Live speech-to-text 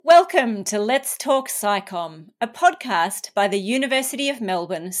Welcome to Let's Talk SciComm, a podcast by the University of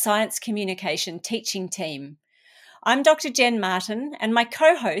Melbourne Science Communication Teaching Team. I'm Dr. Jen Martin and my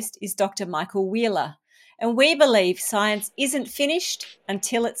co-host is Dr. Michael Wheeler, and we believe science isn't finished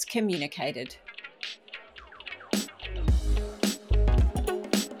until it's communicated.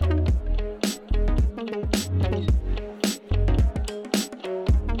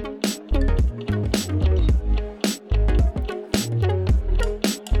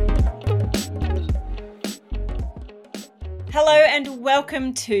 Hello and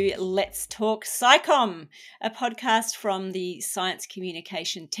welcome to Let's Talk SciComm, a podcast from the Science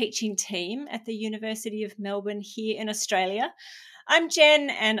Communication Teaching Team at the University of Melbourne here in Australia. I'm Jen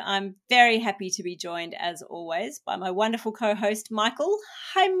and I'm very happy to be joined as always by my wonderful co-host Michael.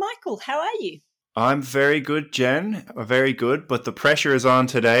 Hi Michael, how are you? I'm very good, Jen, very good, but the pressure is on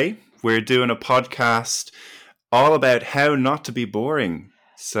today. We're doing a podcast all about how not to be boring.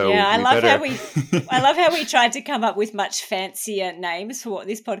 So yeah, I love how we tried to come up with much fancier names for what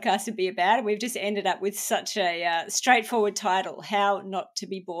this podcast would be about. We've just ended up with such a straightforward title, How Not to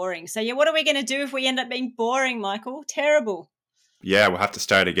Be Boring. So yeah, what are we going to do if we end up being boring, Michael? Terrible. Yeah, we'll have to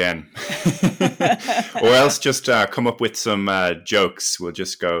start again. Or else just come up with some jokes. We'll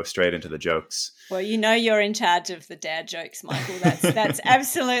just go straight into the jokes. Well, you know you're in charge of the dad jokes, Michael. That's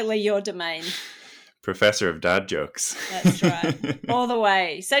absolutely your domain. Professor of dad jokes. That's right. All the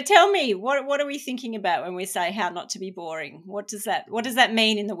way. So tell me, what are we thinking about when we say how not to be boring? What does that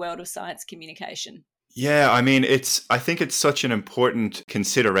mean in the world of science communication? Yeah, I mean, I think it's such an important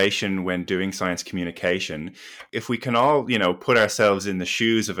consideration when doing science communication. If we can all, put ourselves in the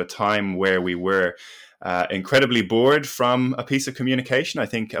shoes of a time where we were incredibly bored from a piece of communication, I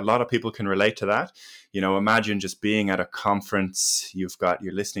think a lot of people can relate to that. Imagine just being at a conference, you're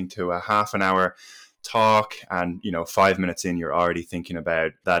listening to a half an hour talk and 5 minutes in you're already thinking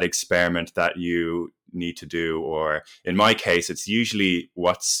about that experiment that you need to do, or in my case it's usually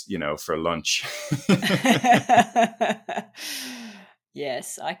what's for lunch.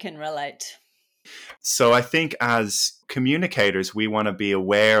 Yes, I can relate. So I think as communicators we want to be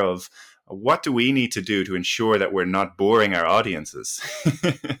aware of what do we need to do to ensure that we're not boring our audiences.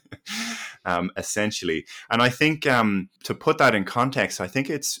 Essentially. And I think to put that in context, I think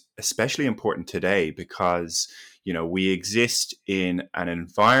it's especially important today because, we exist in an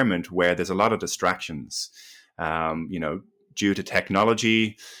environment where there's a lot of distractions, due to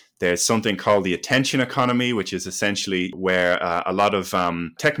technology. There's something called the attention economy, which is essentially where a lot of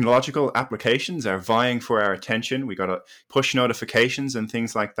technological applications are vying for our attention. We got to push notifications and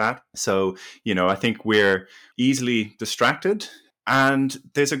things like that. So, I think we're easily distracted. And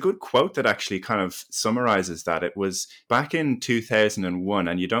there's a good quote that actually kind of summarizes that. It was back in 2001,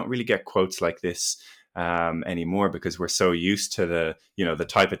 and you don't really get quotes like this anymore because we're so used to the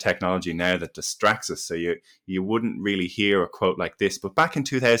type of technology now that distracts us. So you wouldn't really hear a quote like this. But back in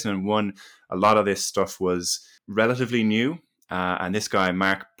 2001, a lot of this stuff was relatively new. And this guy,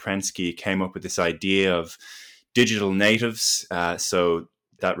 Mark Prensky, came up with this idea of digital natives. So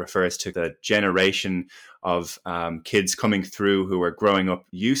that refers to the generation of kids coming through who are growing up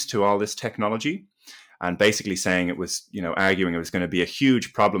used to all this technology. And basically saying it was, arguing it was going to be a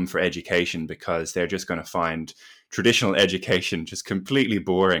huge problem for education because they're just going to find traditional education just completely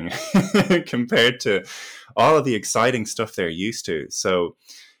boring compared to all of the exciting stuff they're used to. So,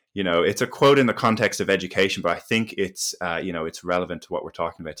 it's a quote in the context of education, but I think it's, it's relevant to what we're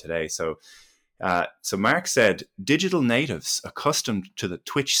talking about today. So Mark said, digital natives accustomed to the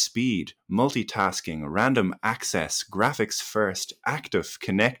twitch speed, multitasking, random access, graphics first, active,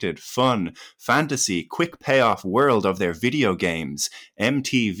 connected, fun, fantasy, quick payoff world of their video games,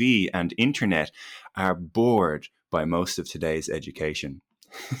 MTV and internet are bored by most of today's education.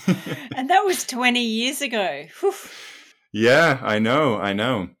 And that was 20 years ago. Whew. Yeah, I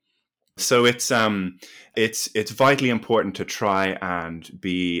know. So it's vitally important to try and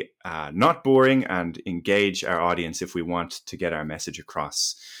be not boring and engage our audience if we want to get our message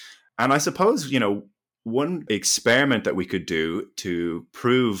across. And I suppose, one experiment that we could do to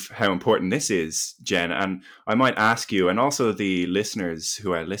prove how important this is, Jen, and I might ask you and also the listeners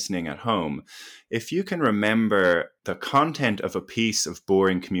who are listening at home, if you can remember the content of a piece of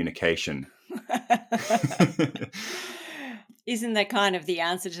boring communication. Isn't that kind of the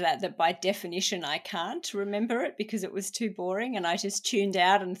answer to that by definition I can't remember it because it was too boring and I just tuned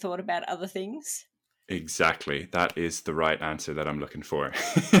out and thought about other things? Exactly. That is the right answer that I'm looking for.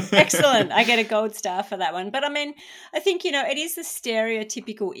 Excellent. I get a gold star for that one. But I mean, I think, it is the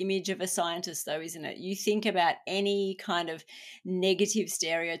stereotypical image of a scientist, though, isn't it? You think about any kind of negative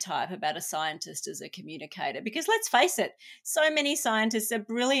stereotype about a scientist as a communicator, because let's face it, so many scientists are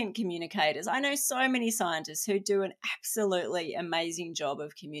brilliant communicators. I know so many scientists who do an absolutely amazing job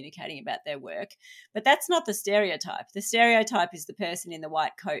of communicating about their work, but that's not the stereotype. The stereotype is the person in the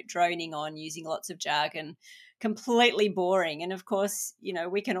white coat droning on, using lots of jargon, completely boring. And of course,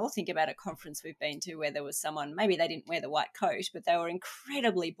 we can all think about a conference we've been to where there was someone, maybe they didn't wear the white coat, but they were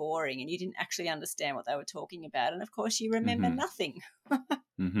incredibly boring and you didn't actually understand what they were talking about. And of course, you remember nothing.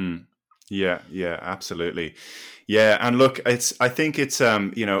 Mm-hmm. Yeah, absolutely. Yeah, and look, I think it's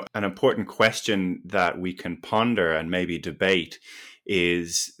an important question that we can ponder and maybe debate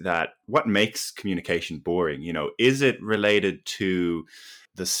is that what makes communication boring? Is it related to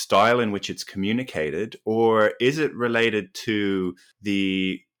the style in which it's communicated, or is it related to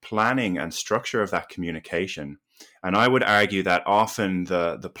the planning and structure of that communication? And I would argue that often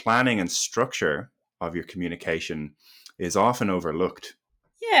the planning and structure of your communication is often overlooked.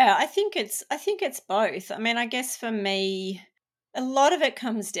 Yeah, I think it's both. I mean, I guess for me, a lot of it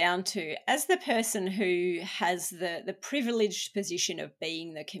comes down to, as the person who has the privileged position of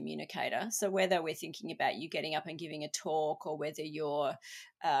being the communicator. So whether we're thinking about you getting up and giving a talk, or whether you're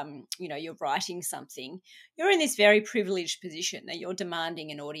writing something, you're in this very privileged position that you're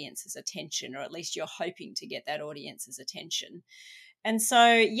demanding an audience's attention, or at least you're hoping to get that audience's attention. And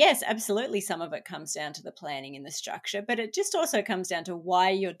so, yes, absolutely, some of it comes down to the planning and the structure, but it just also comes down to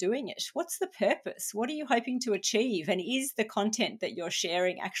why you're doing it. What's the purpose? What are you hoping to achieve? And is the content that you're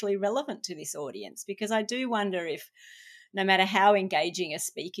sharing actually relevant to this audience? Because I do wonder if, no matter how engaging a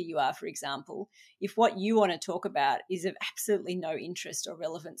speaker you are, for example, if what you want to talk about is of absolutely no interest or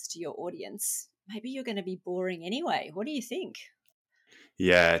relevance to your audience, maybe you're going to be boring anyway. What do you think?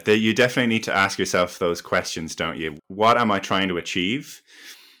 Yeah, you definitely need to ask yourself those questions, don't you? What am I trying to achieve?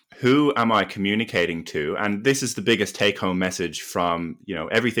 Who am I communicating to? And this is the biggest take-home message from,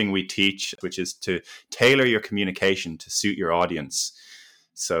 everything we teach, which is to tailor your communication to suit your audience.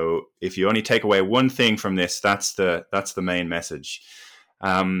 So if you only take away one thing from this, that's the main message.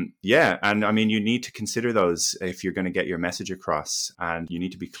 Yeah, and I mean, you need to consider those if you're going to get your message across, and you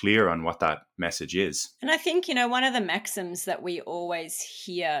need to be clear on what that message is. And I think, one of the maxims that we always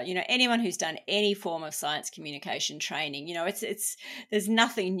hear, anyone who's done any form of science communication training, it's there's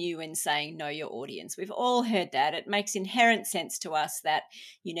nothing new in saying know your audience. We've all heard that. It makes inherent sense to us that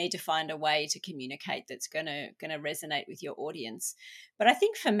you need to find a way to communicate that's going to resonate with your audience. But I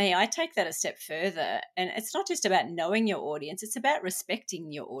think for me, I take that a step further, and it's not just about knowing your audience, it's about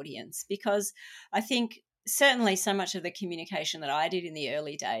respecting your audience, because I think certainly so much of the communication that I did in the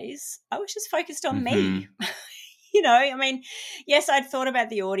early days, I was just focused on me. I mean, yes, I'd thought about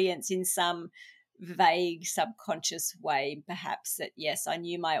the audience in some vague subconscious way, perhaps, that yes, I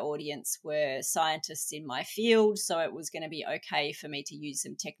knew my audience were scientists in my field, so it was going to be okay for me to use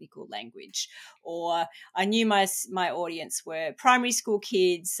some technical language. Or I knew my audience were primary school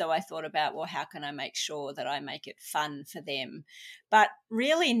kids, so I thought about, well, how can I make sure that I make it fun for them? But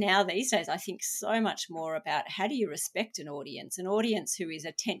really now these days, I think so much more about how do you respect an audience who is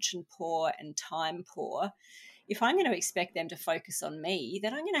attention poor and time poor. If I'm going to expect them to focus on me,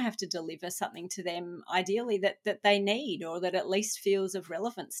 then I'm going to have to deliver something to them, ideally that they need, or that at least feels of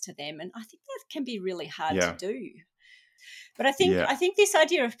relevance to them. And I think that can be really hard to do. But I think this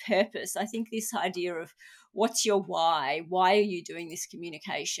idea of purpose, I think this idea of what's your why are you doing this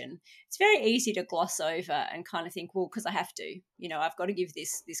communication? It's very easy to gloss over and kind of think, well, because I have to, I've got to give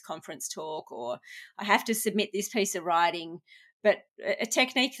this conference talk, or I have to submit this piece of writing. But a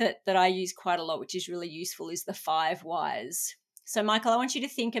technique that I use quite a lot, which is really useful, is the 5 whys. So, Michael, I want you to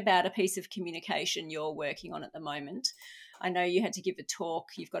think about a piece of communication you're working on at the moment. I know you had to give a talk.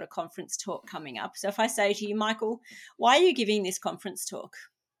 You've got a conference talk coming up. So if I say to you, Michael, why are you giving this conference talk?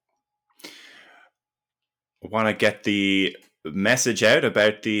 I want to get the message out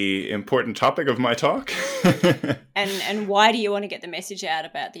about the important topic of my talk. And why do you want to get the message out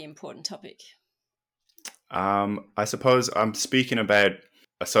about the important topic? I suppose I'm speaking about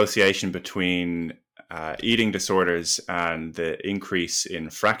association between eating disorders and the increase in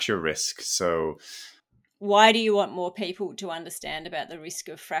fracture risk. So why do you want more people to understand about the risk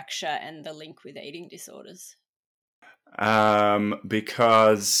of fracture and the link with eating disorders?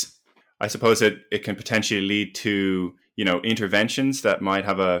 Because I suppose it can potentially lead to, interventions that might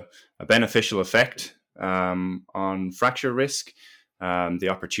have a beneficial effect on fracture risk, the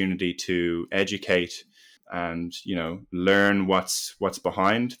opportunity to educate and, learn what's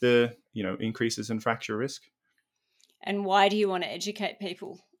behind the, increases in fracture risk. And why do you want to educate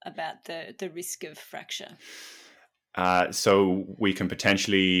people about the risk of fracture? So we can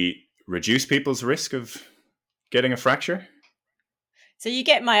potentially reduce people's risk of getting a fracture. So you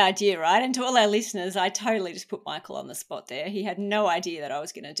get my idea, right? And to all our listeners, I totally just put Michael on the spot there. He had no idea that I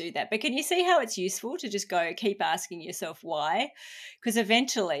was going to do that. But can you see how it's useful to just keep asking yourself why? Because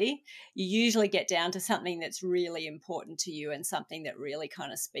eventually you usually get down to something that's really important to you and something that really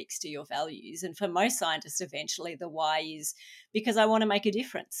kind of speaks to your values. And for most scientists, eventually the why is because I want to make a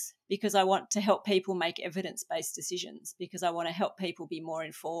difference, because I want to help people make evidence-based decisions, because I want to help people be more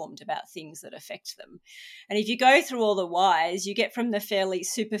informed about things that affect them. And if you go through all the whys, you get from the fairly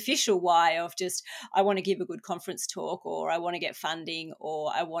superficial why of just, I want to give a good conference talk, or I want to get funding,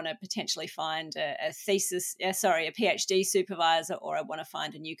 or I want to potentially find a PhD supervisor, or I want to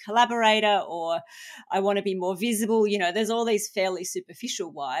find a new collaborator, or I want to be more visible. There's all these fairly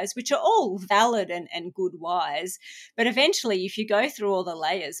superficial whys, which are all valid and good whys. But eventually, if you go through all the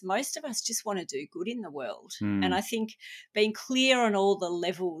layers, most of us just want to do good in the world. And I think being clear on all the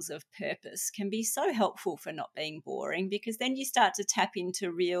levels of purpose can be so helpful for not being boring, because then you start to tap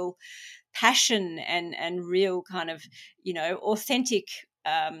into real passion and real kind of, authentic,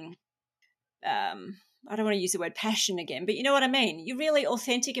 I don't want to use the word passion again, but you know what I mean? You're really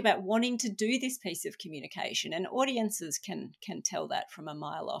authentic about wanting to do this piece of communication, and audiences can tell that from a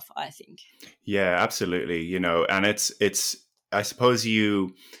mile off, I think. Yeah, absolutely. And it's I suppose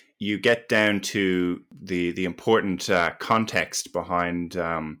you get down to the important context behind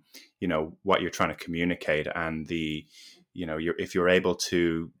what you're trying to communicate, and if you're able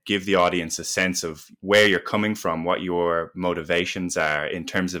to give the audience a sense of where you're coming from, what your motivations are in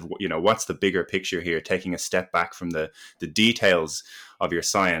terms of, what's the bigger picture here, taking a step back from the details of your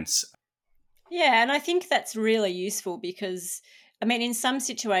science. Yeah, and I think that's really useful because, in some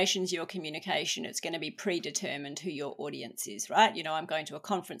situations, your communication, it's going to be predetermined who your audience is, right? I'm going to a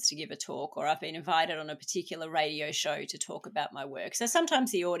conference to give a talk, or I've been invited on a particular radio show to talk about my work. So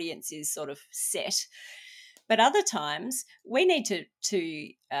sometimes the audience is sort of set. But other times we need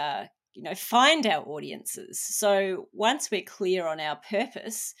to find our audiences. So once we're clear on our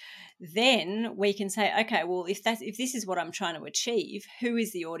purpose, then we can say, okay, well, if this is what I'm trying to achieve, who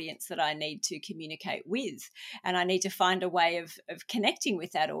is the audience that I need to communicate with? And I need to find a way of connecting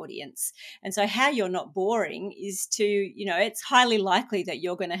with that audience. And so how you're not boring is to, it's highly likely that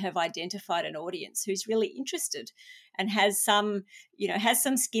you're going to have identified an audience who's really interested and has some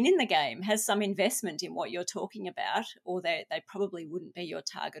skin in the game, has some investment in what you're talking about, or they probably wouldn't be your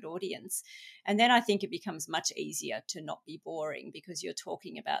target audience. And then I think it becomes much easier to not be boring, because you're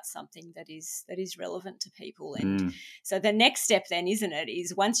talking about something that is relevant to people. And so the next step then, isn't it,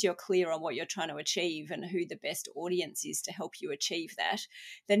 is once you're clear on what you're trying to achieve and who the best audience is to help you achieve that,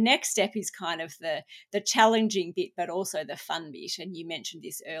 the next step is kind of the challenging bit, but also the fun bit. And you mentioned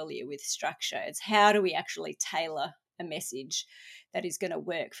this earlier with structure. It's how do we actually tailor a message that is going to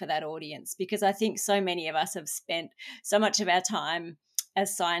work for that audience? Because I think so many of us have spent so much of our time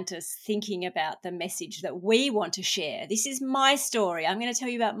as scientists thinking about the message that we want to share. This is my story. I'm going to tell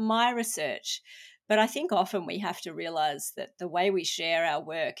you about my research. But I think often we have to realize that the way we share our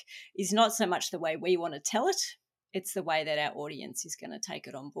work is not so much the way we want to tell it. It's the way that our audience is going to take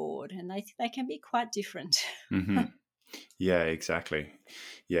it on board. And they can be quite different. Mm-hmm. Yeah, exactly.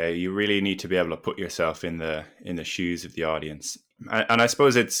 Yeah, you really need to be able to put yourself in the shoes of the audience. And I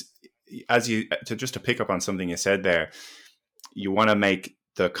suppose it's, to pick up on something you said there, you want to make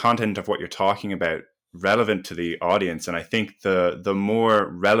the content of what you're talking about relevant to the audience. And I think the more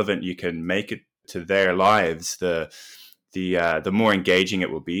relevant you can make it to their lives, the more engaging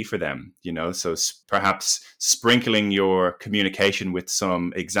it will be for them, so perhaps sprinkling your communication with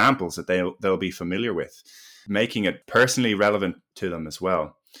some examples that they'll be familiar with, making it personally relevant to them as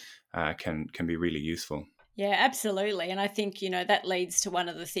well, can be really useful. Yeah, absolutely. And I think, that leads to one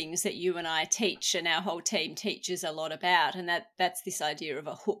of the things that you and I teach, and our whole team teaches a lot about, and that's this idea of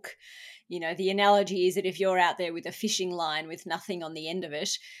a hook. The analogy is that if you're out there with a fishing line with nothing on the end of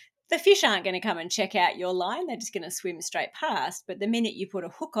it, the fish aren't going to come and check out your line. They're just going to swim straight past. But the minute you put a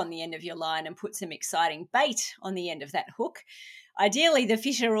hook on the end of your line and put some exciting bait on the end of that hook, ideally the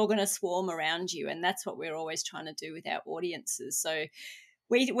fish are all going to swarm around you. And that's what we're always trying to do with our audiences. So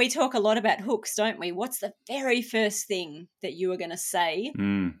we talk a lot about hooks, don't we? What's the very first thing that you are going to say?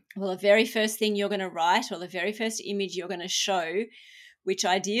 Well, the very first thing you're going to write, or the very first image you're going to show which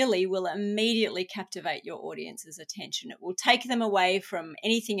ideally will immediately captivate your audience's attention. It will take them away from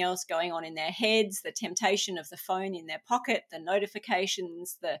anything else going on in their heads, the temptation of the phone in their pocket, the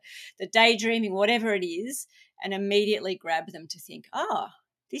notifications, the daydreaming, whatever it is, and immediately grab them to think,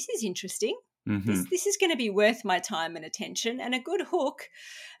 this is interesting. Mm-hmm. This is going to be worth my time and attention. And a good hook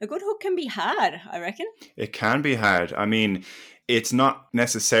can be hard, I reckon. It can be hard. I mean, it's not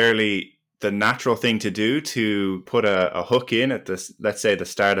necessarily the natural thing to do to put a hook in at this, let's say, the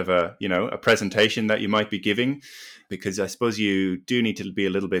start of a presentation that you might be giving, because I suppose you do need to be a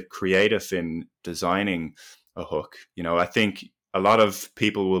little bit creative in designing a hook. I think a lot of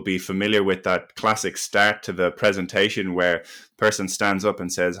people will be familiar with that classic start to the presentation where the person stands up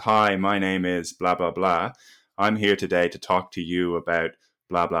and says, "Hi, my name is blah, blah, blah. I'm here today to talk to you about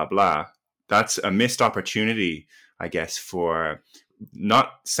blah, blah, blah." That's a missed opportunity, I guess, for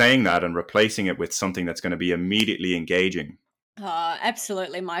not saying that and replacing it with something that's going to be immediately engaging.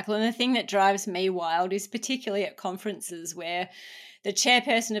 Absolutely, Michael. And the thing that drives me wild is particularly at conferences where the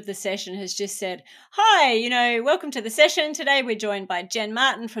chairperson of the session has just said, "Hi, welcome to the session. Today we're joined by Jen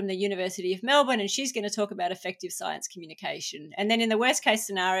Martin from the University of Melbourne, and she's going to talk about effective science communication." And then in the worst case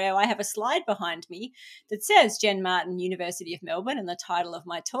scenario, I have a slide behind me that says Jen Martin, University of Melbourne, and the title of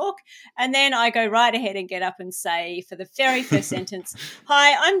my talk. And then I go right ahead and get up and say for the very first sentence,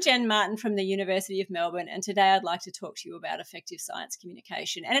 "Hi, I'm Jen Martin from the University of Melbourne, and today I'd like to talk to you about effective science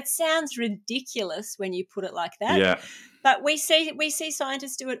communication." And it sounds ridiculous when you put it like that. Yeah. But we see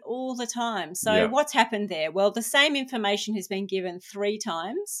scientists do it all the time. So What's happened there? Well, the same information has been given 3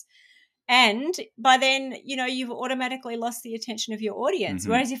 times. And by then, you've automatically lost the attention of your audience.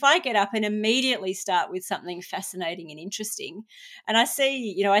 Mm-hmm. Whereas if I get up and immediately start with something fascinating and interesting, and I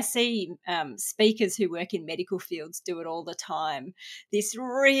see speakers who work in medical fields do it all the time, this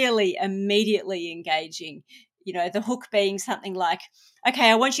really immediately engaging, the hook being something like, "Okay,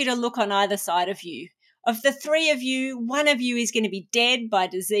 I want you to look on either side of you. Of the 3 of you, one of you is going to be dead by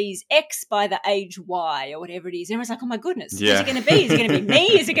disease X by the age Y," or whatever it is. And everyone's like, "Oh my goodness, who's it going to be? Is it going to be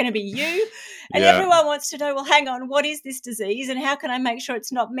me? Is it going to be you?" And everyone wants to know, well, hang on, what is this disease and how can I make sure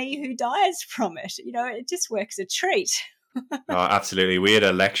it's not me who dies from it? It just works a treat. Oh, absolutely. We had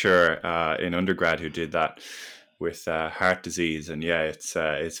a lecturer in undergrad who did that with heart disease. And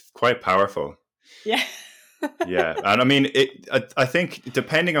it's quite powerful. Yeah. Yeah. And I mean, I think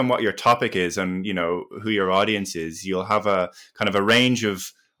depending on what your topic is and, who your audience is, you'll have a kind of a range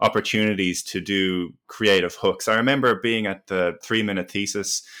of opportunities to do creative hooks. I remember being at the 3-minute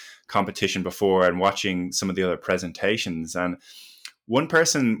thesis competition before and watching some of the other presentations. And one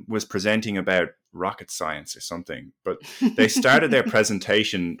person was presenting about rocket science or something, but they started their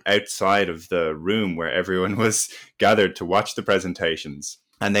presentation outside of the room where everyone was gathered to watch the presentations.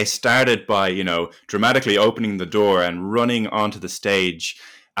 And they started by, dramatically opening the door and running onto the stage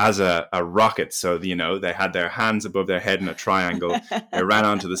as a rocket. So, they had their hands above their head in a triangle. They ran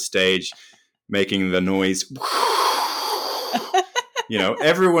onto the stage, making the noise.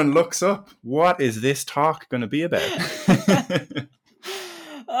 Everyone looks up. What is this talk going to be about?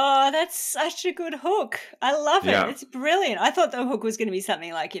 Oh, that's such a good hook. I love it. Yeah. It's brilliant. I thought the hook was going to be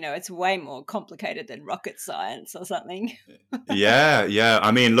something like, it's way more complicated than rocket science or something. Yeah.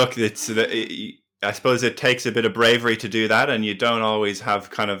 I mean, look, I suppose it takes a bit of bravery to do that, and you don't always have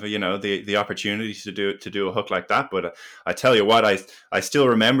kind of, the opportunity to do a hook like that. But I tell you what, I still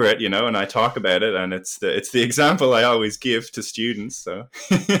remember it, and I talk about it, and it's the example I always give to students. So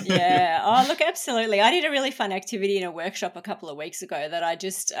yeah. Oh, look, absolutely. I did a really fun activity in a workshop a couple of weeks ago that I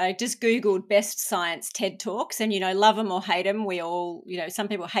just Googled best science TED Talks, and love them or hate them. We all, some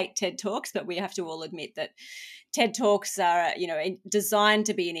people hate TED Talks, but we have to all admit that TED Talks are, designed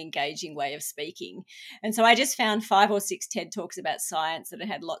to be an engaging way of speaking. And so I just found 5 or 6 TED Talks about science that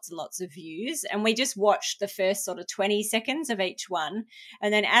had lots and lots of views. And we just watched the first sort of 20 seconds of each one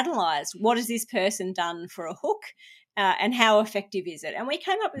and then analysed what has this person done for a hook and how effective is it? And we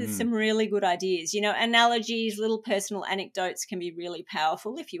came up with some really good ideas. Analogies, little personal anecdotes can be really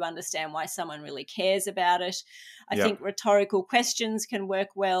powerful if you understand why someone really cares about it. I think rhetorical questions can work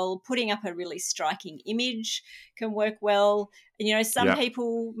well. Putting up a really striking image can work well. Some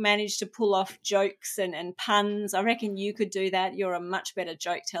people manage to pull off jokes and puns. I reckon you could do that. You're a much better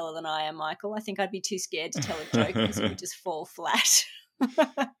joke teller than I am, Michael. I think I'd be too scared to tell a joke because it would just fall flat.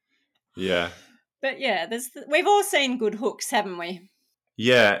 Yeah. But we've all seen good hooks, haven't we?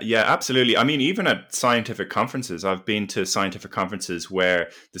 Yeah, absolutely. I mean, even at scientific conferences, I've been to scientific conferences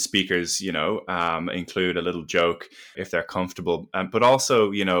where the speakers, include a little joke if they're comfortable, but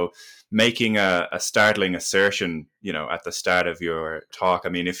also, making a startling assertion, at the start of your talk. I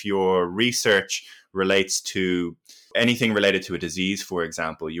mean, if your research relates to Anything related to a disease, for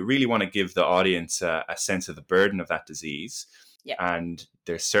example, you really want to give the audience a sense of the burden of that disease. Yep. And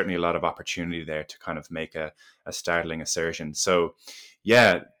there's certainly a lot of opportunity there to kind of make a startling assertion. So,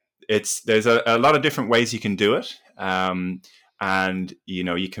 yeah, there's a lot of different ways you can do it. And,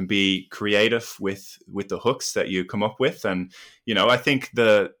 you can be creative with the hooks that you come up with. And, I think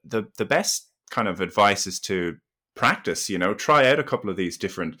the best kind of advice is to practice, try out a couple of these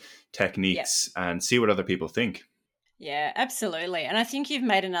different techniques and see what other people think. Yeah, absolutely. And I think you've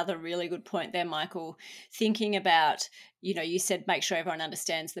made another really good point there, Michael, thinking about, you said make sure everyone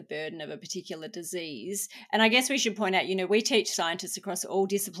understands the burden of a particular disease. And I guess we should point out, we teach scientists across all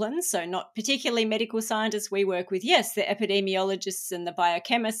disciplines, so not particularly medical scientists. We work with, yes, the epidemiologists and the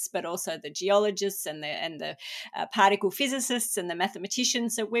biochemists, but also the geologists and the particle physicists and the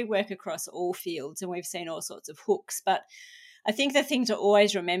mathematicians. So we work across all fields, and we've seen all sorts of hooks. But I think the thing to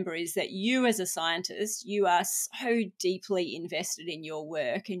always remember is that you as a scientist, you are so deeply invested in your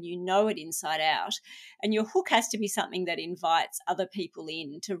work and you know it inside out. And your hook has to be something that invites other people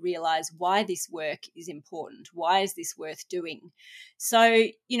in to realize why this work is important. Why is this worth doing? So,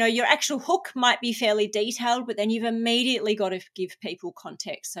 your actual hook might be fairly detailed, but then you've immediately got to give people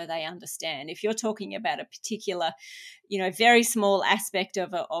context so they understand. If you're talking about a particular, very small aspect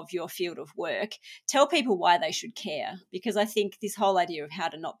of your field of work, tell people why they should care. Because I think this whole idea of how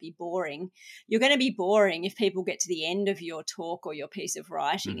to not be boring, you're going to be boring if people get to the end of your talk or your piece of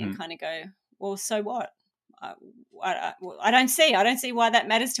writing and kind of go, well, so what? I don't see why that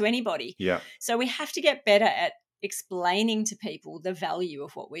matters to anybody. Yeah. So we have to get better at explaining to people the value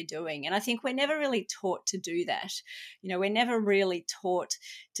of what we're doing. And I think we're never really taught to do that. We're never really taught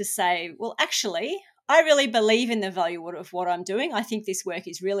to say, well, actually, I really believe in the value of what I'm doing. I think this work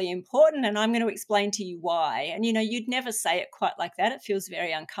is really important and I'm going to explain to you why. And, you'd never say it quite like that. It feels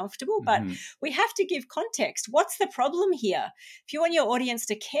very uncomfortable, but we have to give context. What's the problem here? If you want your audience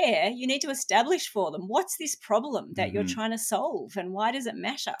to care, you need to establish for them, what's this problem that you're trying to solve and why does it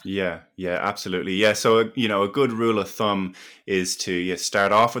matter? Yeah, absolutely. Yeah. So, a good rule of thumb is to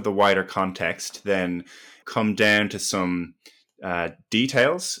start off with the wider context, then come down to some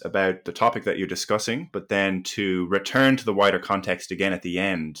details about the topic that you're discussing, but then to return to the wider context again at the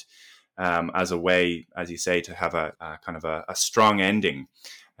end as a way, as you say, to have a kind of a strong ending.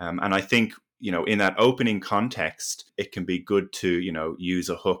 And I think, in that opening context, it can be good to, use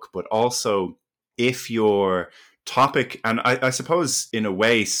a hook, but also if your topic, and I suppose in a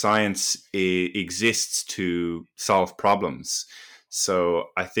way science exists to solve problems. So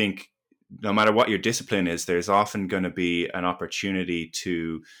I think no matter what your discipline is, there's often going to be an opportunity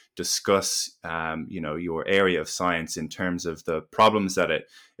to discuss, your area of science in terms of the problems that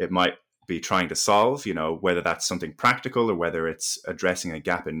it might be trying to solve, whether that's something practical or whether it's addressing a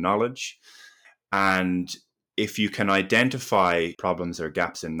gap in knowledge. And if you can identify problems or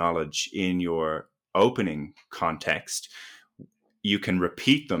gaps in knowledge in your opening context, you can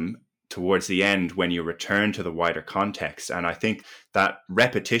repeat them towards the end when you return to the wider context. And I think that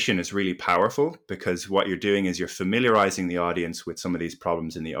repetition is really powerful because what you're doing is you're familiarizing the audience with some of these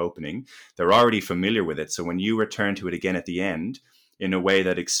problems in the opening. They're already familiar with it. So when you return to it again at the end in a way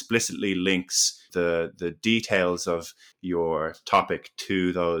that explicitly links the details of your topic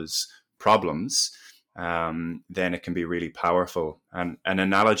to those problems, then it can be really powerful. And an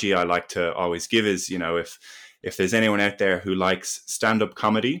analogy I like to always give is, if there's anyone out there who likes stand-up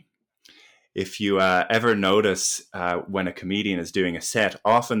comedy, if you ever notice when a comedian is doing a set,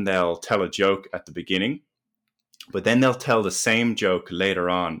 often they'll tell a joke at the beginning, but then they'll tell the same joke later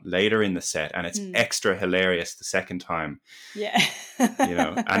in the set, and it's extra hilarious the second time. Yeah.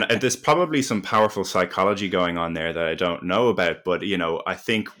 And there's probably some powerful psychology going on there that I don't know about, but, I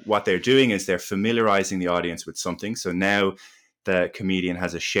think what they're doing is they're familiarizing the audience with something. So now the comedian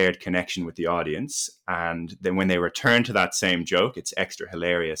has a shared connection with the audience. And then when they return to that same joke, it's extra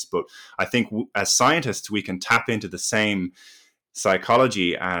hilarious. But I think as scientists, we can tap into the same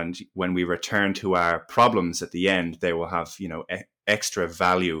psychology. And when we return to our problems at the end, they will have, extra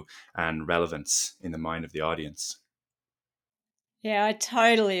value and relevance in the mind of the audience. Yeah, I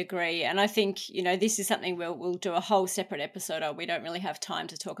totally agree. And I think, this is something we'll do a whole separate episode on. We don't really have time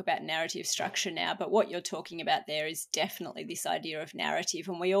to talk about narrative structure now, but what you're talking about there is definitely this idea of narrative.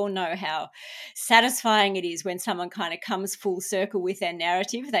 And we all know how satisfying it is when someone kind of comes full circle with their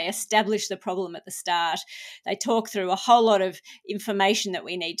narrative. They establish the problem at the start. They talk through a whole lot of information that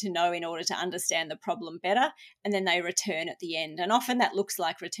we need to know in order to understand the problem better. And then they return at the end. And often that looks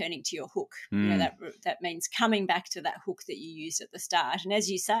like returning to your hook. That means coming back to that hook that you used at at the start. And as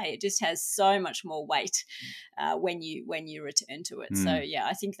you say, it just has so much more weight when you return to it. So yeah,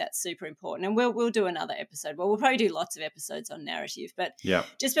 I think that's super important. And we'll do another episode. Well, we'll probably do lots of episodes on narrative. But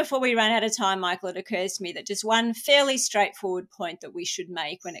just before we run out of time, Michael, it occurs to me that just one fairly straightforward point that we should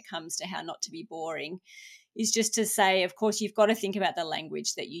make when it comes to how not to be boring is just to say, of course, you've got to think about the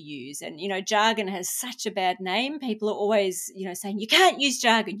language that you use. And, jargon has such a bad name. People are always, saying, you can't use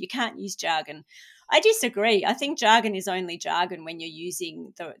jargon, you can't use jargon. I disagree. I think jargon is only jargon when you're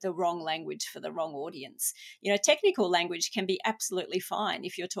using the wrong language for the wrong audience. Technical language can be absolutely fine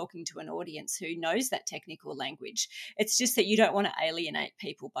if you're talking to an audience who knows that technical language. It's just that you don't want to alienate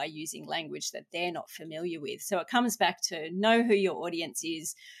people by using language that they're not familiar with. So it comes back to know who your audience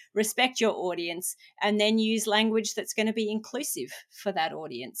is, respect your audience, and then use language that's going to be inclusive for that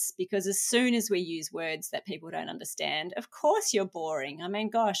audience. Because as soon as we use words that people don't understand, of course you're boring. I mean,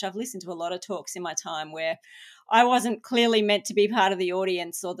 gosh, I've listened to a lot of talks in my time where I wasn't clearly meant to be part of the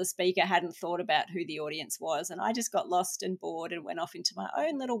audience, or the speaker hadn't thought about who the audience was, and I just got lost and bored and went off into my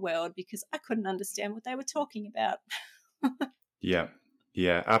own little world because I couldn't understand what they were talking about.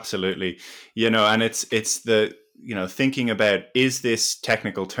 Yeah, absolutely. And it's the thinking about, is this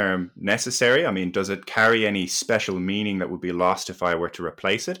technical term necessary? I mean, does it carry any special meaning that would be lost if I were to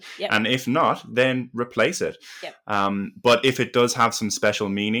replace it? Yep. And if not, then replace it. Yep. But if it does have some special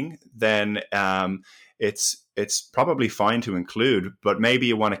meaning, then it's probably fine to include, but maybe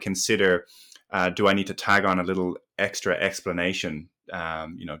you want to consider, do I need to tag on a little extra explanation,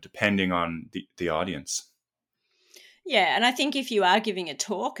 depending on the audience? Yeah, and I think if you are giving a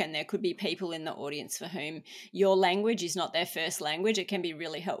talk and there could be people in the audience for whom your language is not their first language, it can be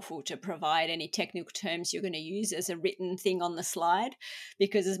really helpful to provide any technical terms you're going to use as a written thing on the slide.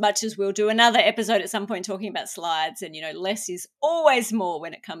 Because as much as we'll do another episode at some point talking about slides, and less is always more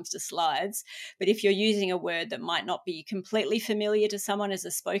when it comes to slides, but if you're using a word that might not be completely familiar to someone as a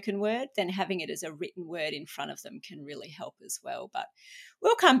spoken word, then having it as a written word in front of them can really help as well. But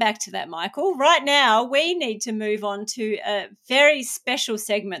we'll come back to that, Michael. Right now, we need to move on to a very special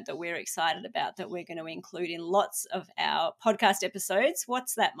segment that we're excited about that we're going to include in lots of our podcast episodes.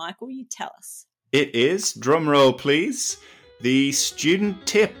 What's that, Michael? You tell us. It is, drum roll please, the student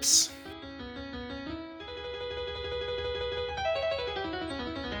tips.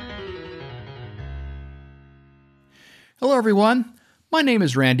 Hello, everyone. My name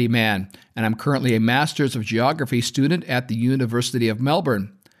is Randy Mann, and I'm currently a Master's of Geography student at the University of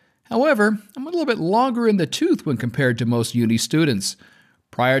Melbourne. However, I'm a little bit longer in the tooth when compared to most uni students.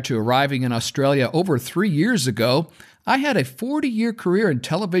 Prior to arriving in Australia over 3 years ago, I had a 40-year career in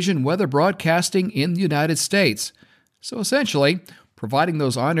television weather broadcasting in the United States. So essentially, providing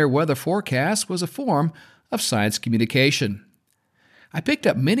those on-air weather forecasts was a form of science communication. I picked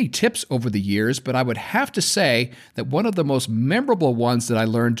up many tips over the years, but I would have to say that one of the most memorable ones that I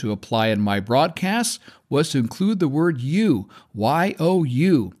learned to apply in my broadcasts was to include the word you,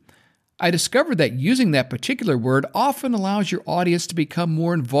 Y-O-U. I discovered that using that particular word often allows your audience to become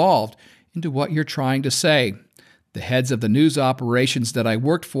more involved into what you're trying to say. The heads of the news operations that I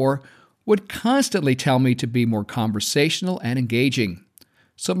worked for would constantly tell me to be more conversational and engaging.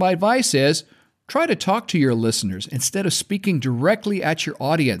 So my advice is, try to talk to your listeners instead of speaking directly at your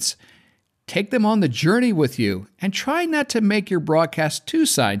audience. Take them on the journey with you, and try not to make your broadcast too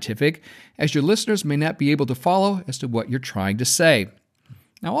scientific, as your listeners may not be able to follow as to what you're trying to say.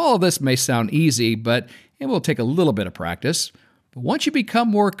 Now, all of this may sound easy, but it will take a little bit of practice. But once you become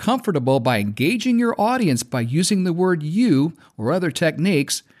more comfortable by engaging your audience by using the word you or other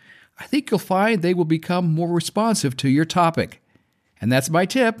techniques, I think you'll find they will become more responsive to your topic. And that's my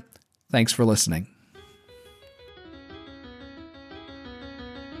tip. Thanks for listening.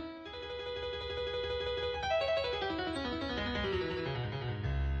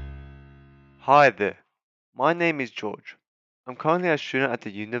 Hi there, my name is George. I'm currently a student at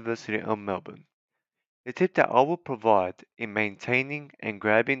the University of Melbourne. The tip that I will provide in maintaining and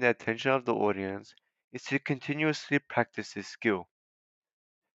grabbing the attention of the audience is to continuously practice this skill.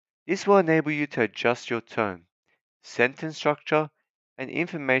 This will enable you to adjust your tone, sentence structure, and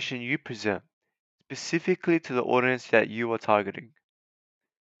information you present specifically to the audience that you are targeting.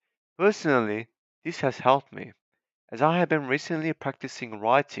 Personally, this has helped me, as I have been recently practicing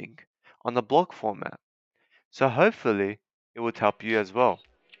writing on the blog format, so hopefully it would help you as well.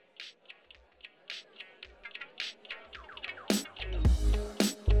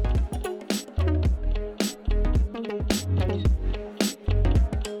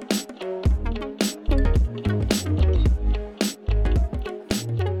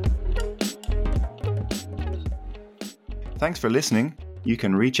 Thanks for listening. You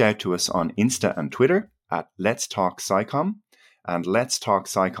can reach out to us on Insta and Twitter at Let's Talk SciComm, and Let's Talk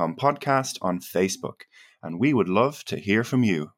SciComm podcast on Facebook. And we would love to hear from you.